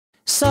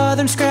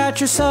Southern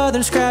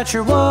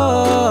Scratcher,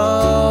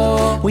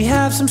 whoa. We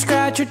have some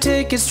Scratcher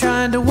tickets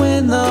trying to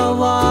win the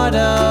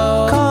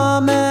lotto.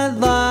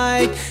 Comment,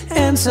 like,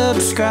 and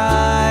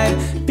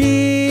subscribe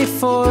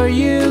before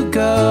you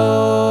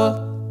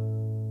go.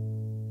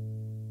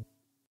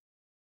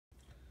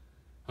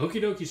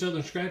 Okie dokie,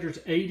 Southern Scratchers,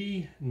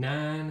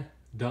 $89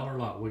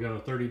 lot. We got a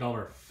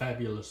 $30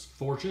 Fabulous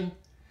Fortune,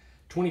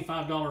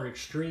 $25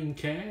 Extreme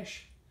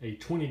Cash, a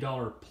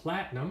 $20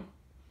 Platinum.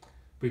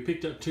 We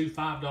picked up two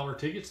 $5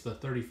 tickets, the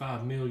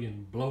 35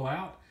 million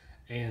Blowout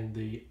and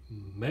the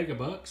Mega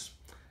Bucks,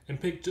 and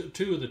picked up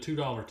two of the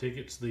 $2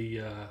 tickets,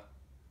 the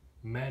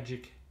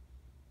Magic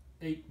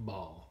 8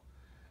 Ball.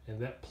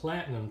 And that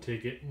Platinum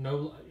ticket,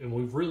 and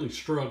we've really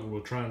struggled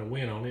with trying to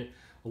win on it.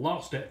 I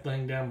lost that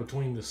thing down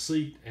between the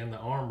seat and the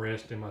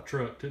armrest in my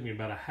truck. Took me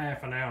about a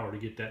half an hour to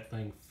get that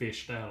thing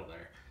fished out of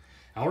there.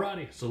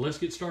 Alrighty, so let's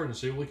get started and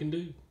see what we can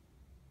do.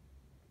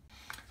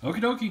 Okie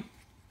dokie,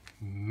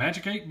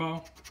 Magic 8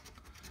 Ball.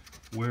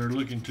 We're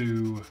looking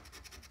to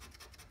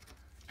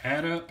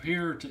add up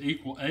here to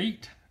equal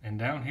 8, and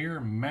down here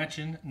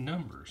matching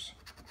numbers.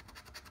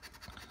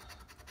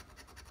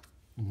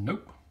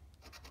 Nope.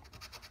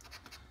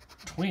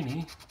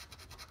 20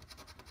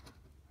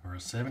 or a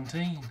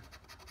 17.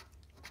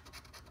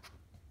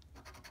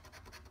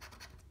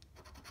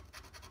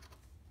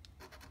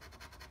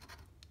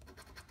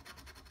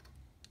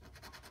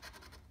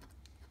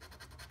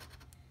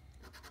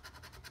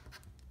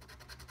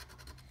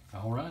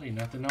 Alrighty,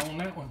 nothing on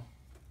that one.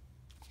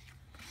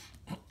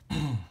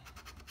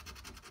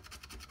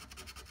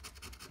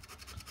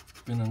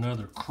 It's been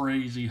another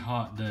crazy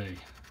hot day.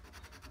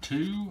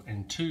 2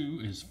 and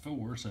 2 is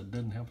 4, so it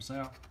doesn't help us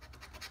out.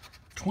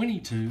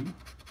 22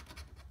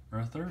 or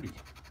a 30.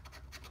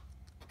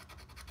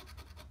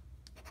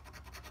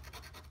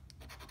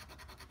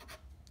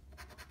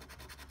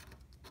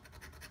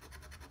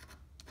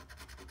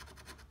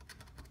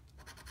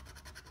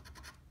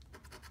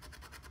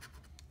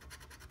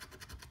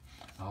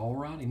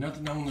 Alrighty,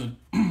 nothing on the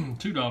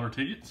 $2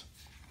 tickets.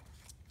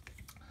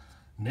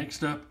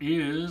 Next up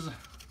is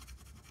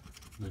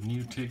the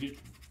new ticket,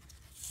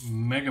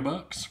 Mega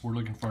Bucks. We're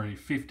looking for a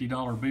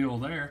 $50 bill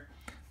there.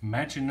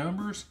 Matching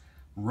numbers,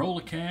 roll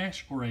of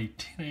cash, or a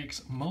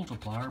 10x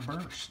multiplier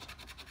burst.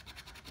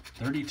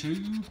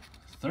 32,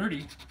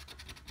 30,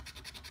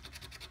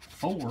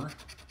 4,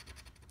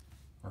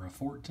 or a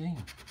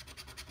 14.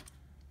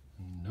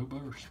 No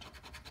burst.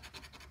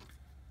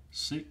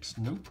 6,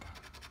 nope.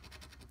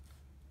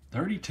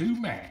 32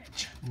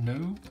 match,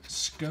 no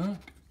skunk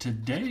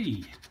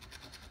today.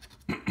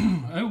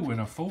 Oh,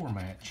 and a 4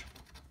 match.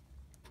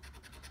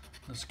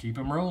 Let's keep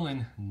them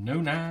rolling.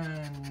 No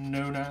 9,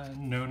 no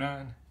 9, no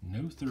 9,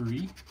 no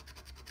 3,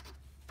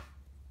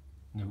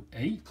 no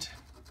 8,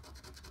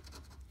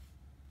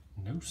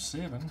 no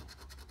 7,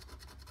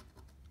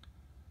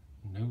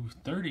 no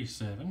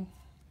 37,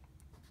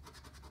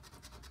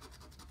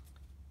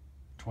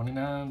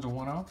 29's a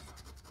one-off,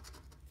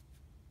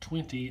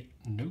 20,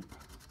 nope.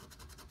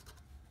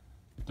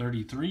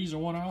 33's a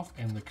one-off,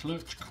 and the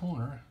clutch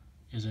corner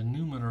is a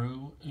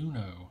numero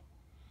uno.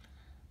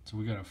 So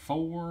we got a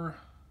 4,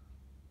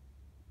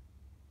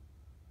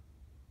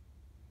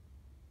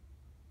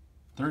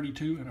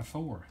 32, and a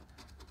 4.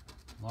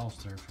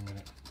 Lost there for a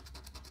minute.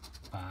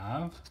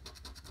 5,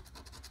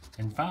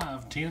 and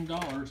 5,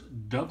 $10,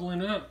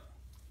 doubling up.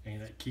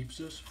 And that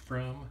keeps us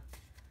from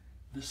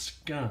the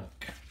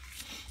skunk.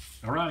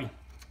 Alrighty.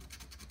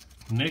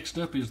 Next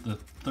up is the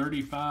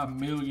 35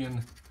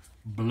 million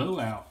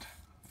Blowout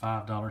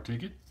 $5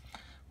 ticket.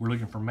 We're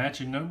looking for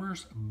matching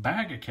numbers,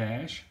 bag of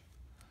cash,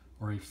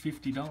 or a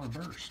 $50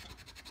 burst.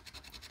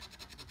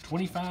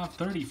 25,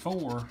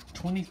 34,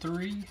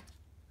 23,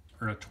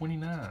 or a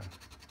 29.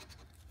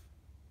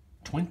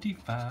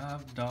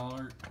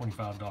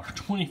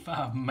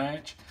 $25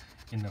 match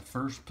in the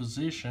first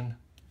position.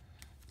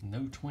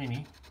 No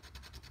 20.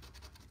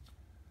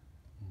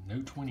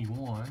 No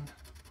 21.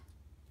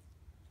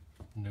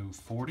 No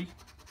 40.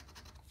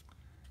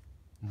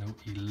 No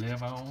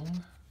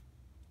 11.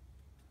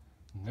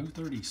 No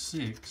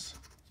 36.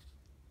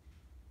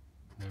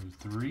 No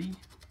 3.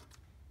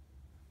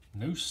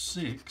 No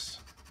 6.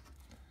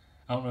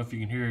 I don't know if you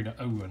can hear it.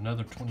 Oh,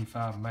 another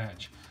 25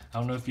 match. I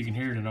don't know if you can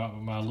hear it or not,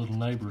 but my little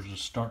neighbors are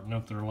starting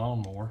up their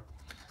lawnmower.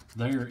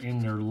 They're in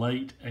their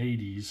late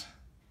 80s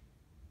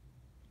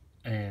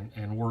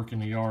and work in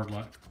the yard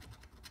like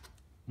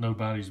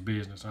nobody's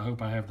business. I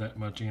hope I have that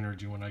much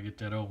energy when I get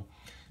that old.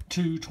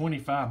 2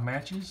 25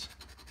 matches.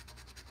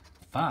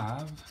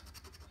 5.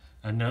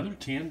 Another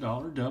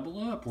 $10 double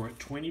up. We're at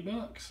 20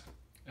 bucks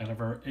out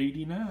of our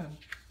 89.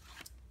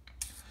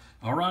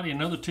 Alrighty,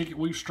 another ticket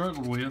we've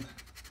struggled with.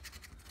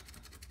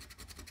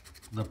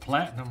 The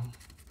Platinum.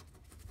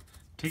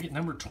 Ticket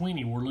number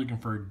 20, we're looking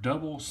for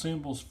double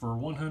symbols for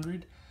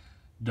 100,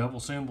 double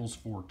symbols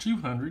for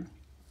 200.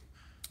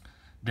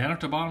 Down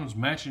at the bottom is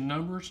matching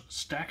numbers,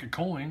 stack of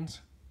coins,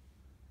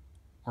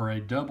 or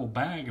a double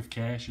bag of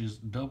cash is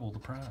double the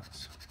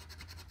price.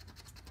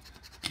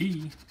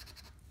 Key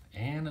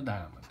and a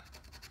diamond.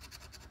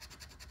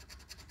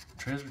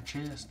 treasure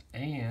chest,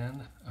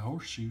 and a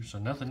horseshoe, so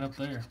nothing up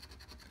there.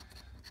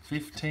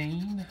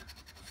 15,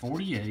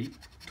 48,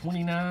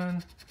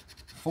 29,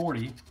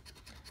 40,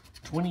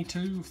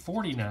 22,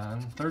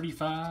 49,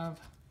 35,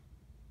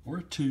 or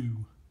a 2.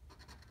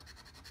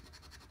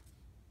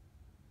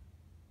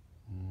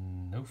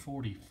 No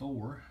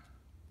 44.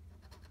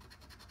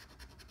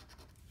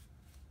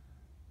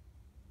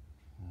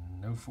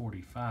 No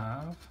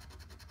 45.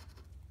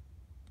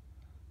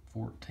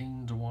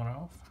 14's a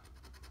one-off.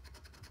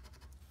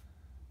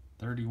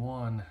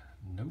 31,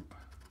 nope.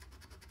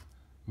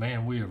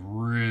 Man, we have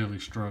really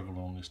struggled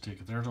on this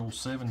ticket. There's old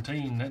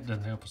 17, that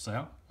doesn't help us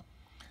out.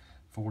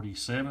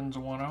 47's a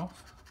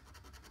one-off.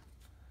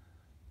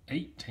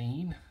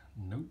 18,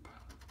 nope.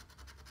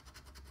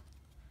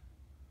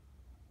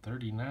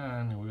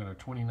 39, and we got a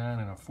 29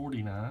 and a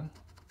 49.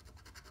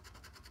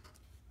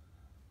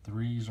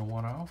 3's a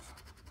one-off.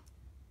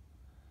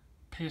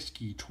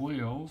 Pesky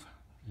 12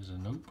 is a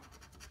nope.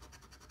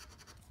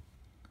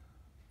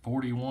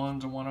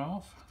 41's a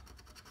one-off.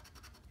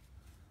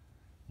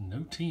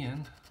 No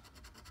 10.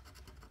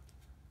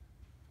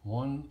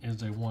 1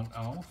 is a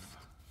one-off.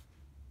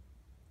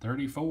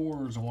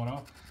 34 is a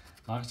one-off.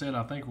 Like I said,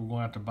 I think we're going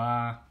to have to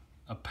buy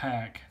a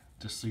pack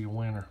to see a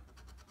winner.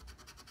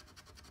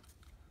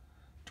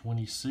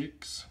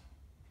 26.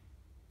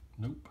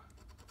 Nope.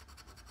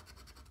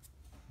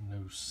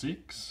 No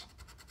 6.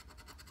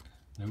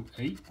 No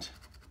 8.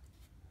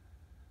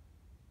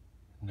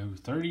 No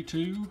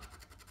 32.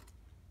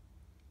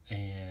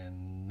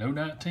 And no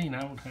 19.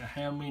 I don't know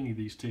how many of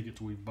these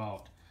tickets we've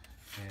bought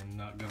and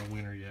not got a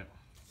winner yet.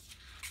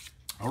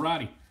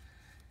 Alrighty.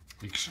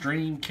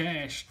 Extreme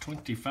Cash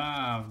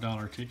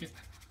 $25 ticket.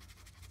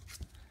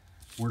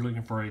 We're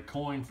looking for a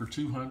coin for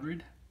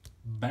 200.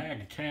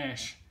 Bag of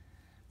cash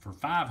for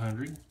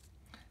 500.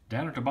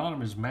 Down at the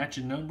bottom is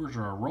matching numbers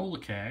or a roll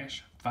of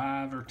cash,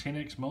 5 or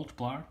 10x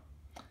multiplier,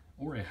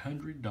 or a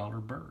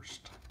 $100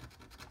 burst.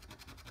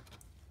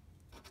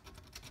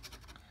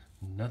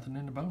 Nothing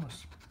in the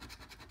bonus.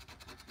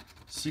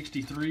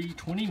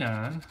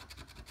 63.29,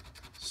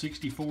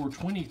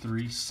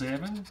 64.23,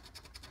 7.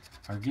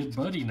 Our good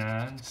buddy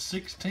 9,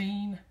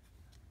 16,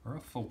 or a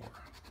 4.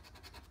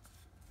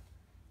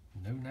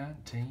 No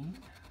 19.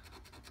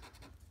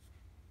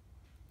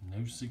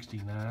 No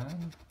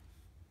 69.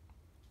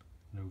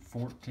 No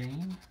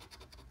 14.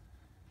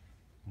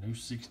 No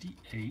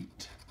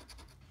 68.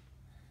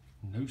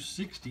 No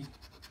 60.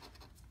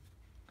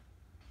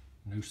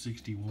 No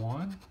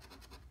 61.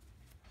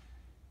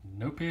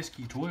 No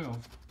pesky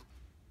 12.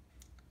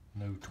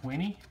 No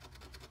 20.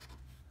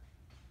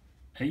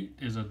 8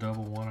 is a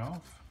double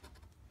one-off.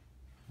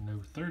 No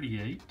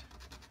 38.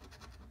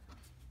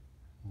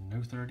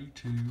 No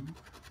 32.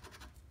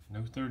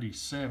 No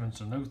 37,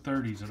 so no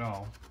 30s at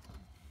all.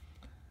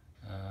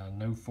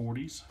 No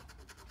 40s.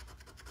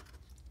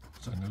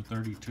 So no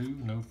 32,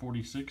 no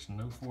 46, and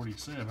no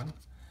 47.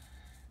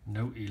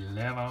 No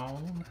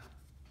 11.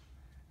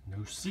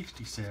 No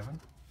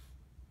 67.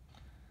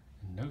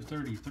 And no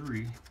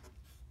 33.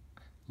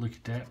 Look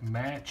at that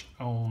match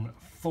on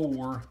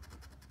 4.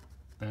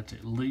 That's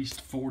at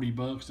least 40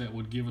 bucks. That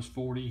would give us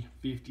 40,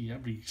 50,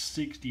 that'd be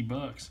 60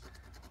 bucks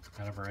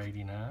out of our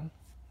 89.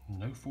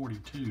 No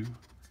 42.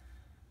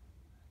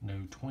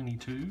 No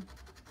 22.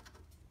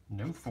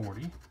 No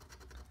 40.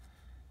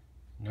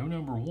 No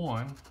number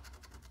 1.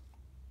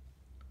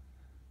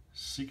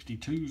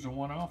 62 is a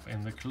one-off,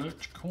 and the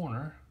clutch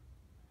corner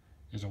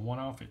is a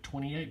one-off at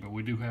 28, but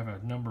we do have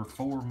a number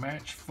 4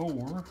 match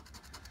for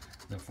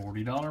the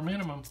 $40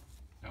 minimum.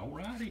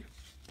 Alrighty.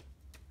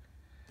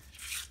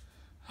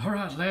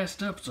 Alright,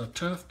 last up is a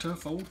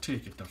tough old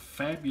ticket, the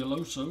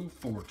Fabuloso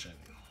Fortune.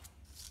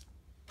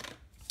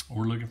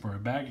 We're looking for a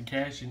bag of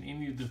cash in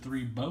any of the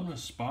 3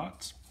 bonus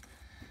spots.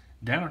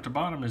 Down at the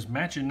bottom is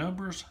matching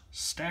numbers,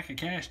 stack of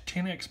cash,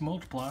 10x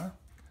multiplier,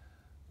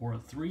 or a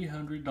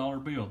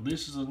 $300 bill.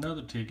 This is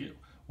another ticket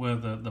where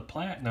the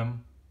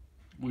platinum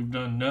we've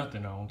done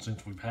nothing on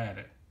since we've had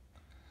it.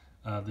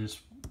 This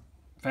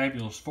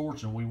Fabulous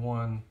Fortune, we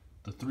won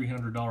the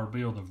 $300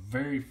 bill the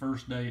very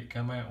first day it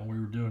come out when we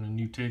were doing the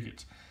new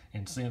tickets,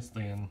 and since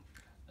then,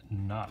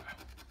 nada.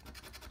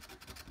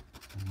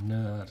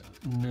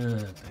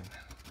 Nothing.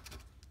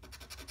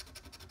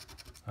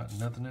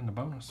 Nothing in the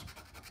bonus.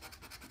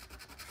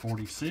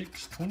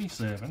 46,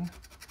 27,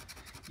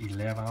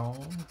 11,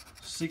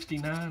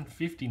 69,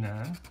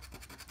 59,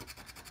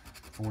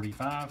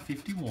 45,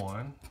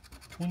 51,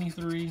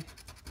 23,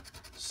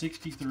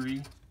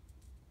 63,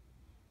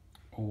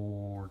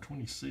 or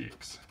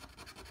 26.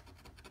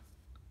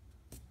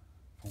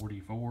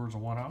 44 is a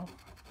one-off.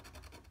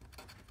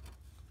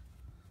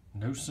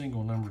 No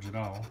single numbers at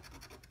all.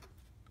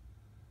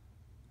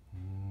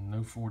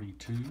 No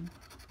 42.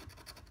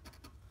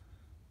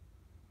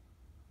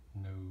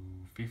 No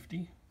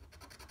 50.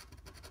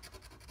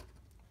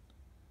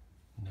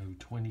 No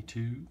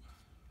 22.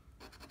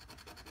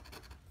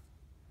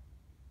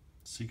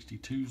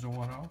 62 is a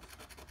one-off.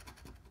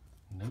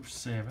 No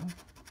 7.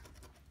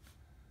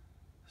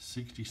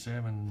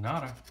 67,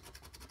 nada.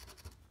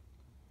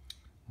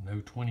 No No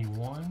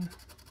 21.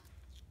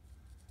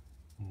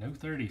 No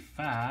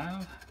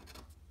 35.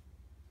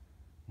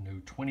 No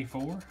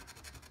 24.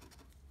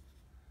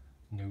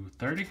 No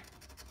 30.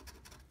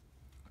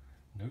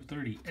 No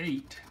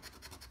 38.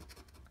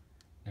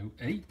 No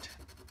 8.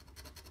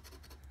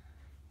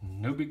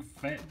 No big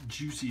fat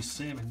juicy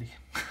 70.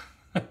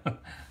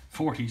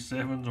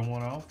 47's a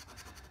one off.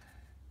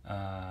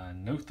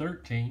 No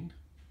 13.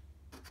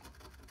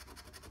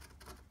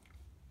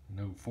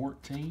 No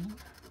 14.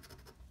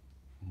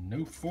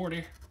 No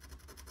 40.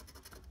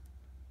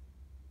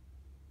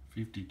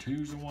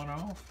 52's a one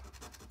off.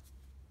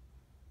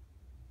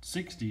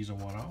 60's a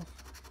one off.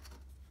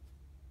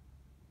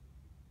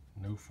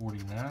 No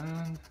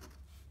 49.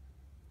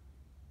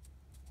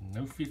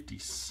 No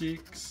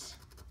 56.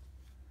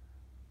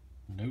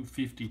 No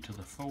 50 to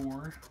the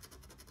 4.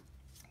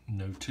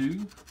 No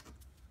 2.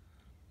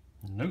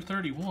 No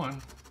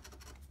 31.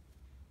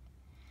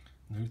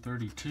 No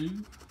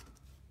 32.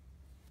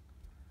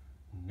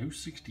 No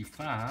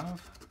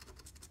 65.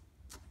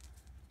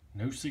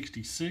 No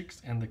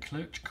 66, and the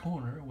clutch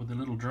corner with a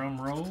little drum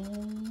roll.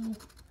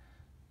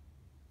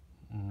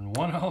 And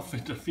one off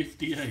into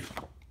 58.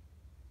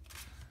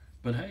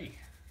 But hey,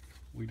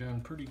 we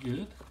done pretty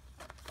good.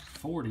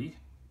 40,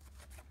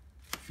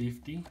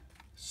 50,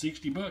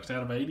 60 bucks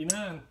out of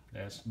 89.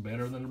 That's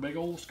better than a big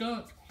old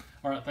skunk.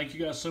 All right, thank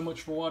you guys so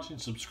much for watching.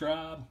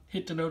 Subscribe,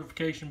 hit the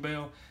notification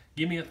bell,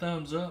 give me a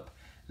thumbs up,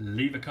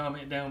 leave a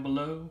comment down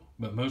below.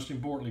 But most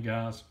importantly,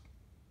 guys,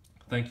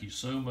 thank you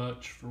so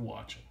much for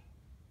watching.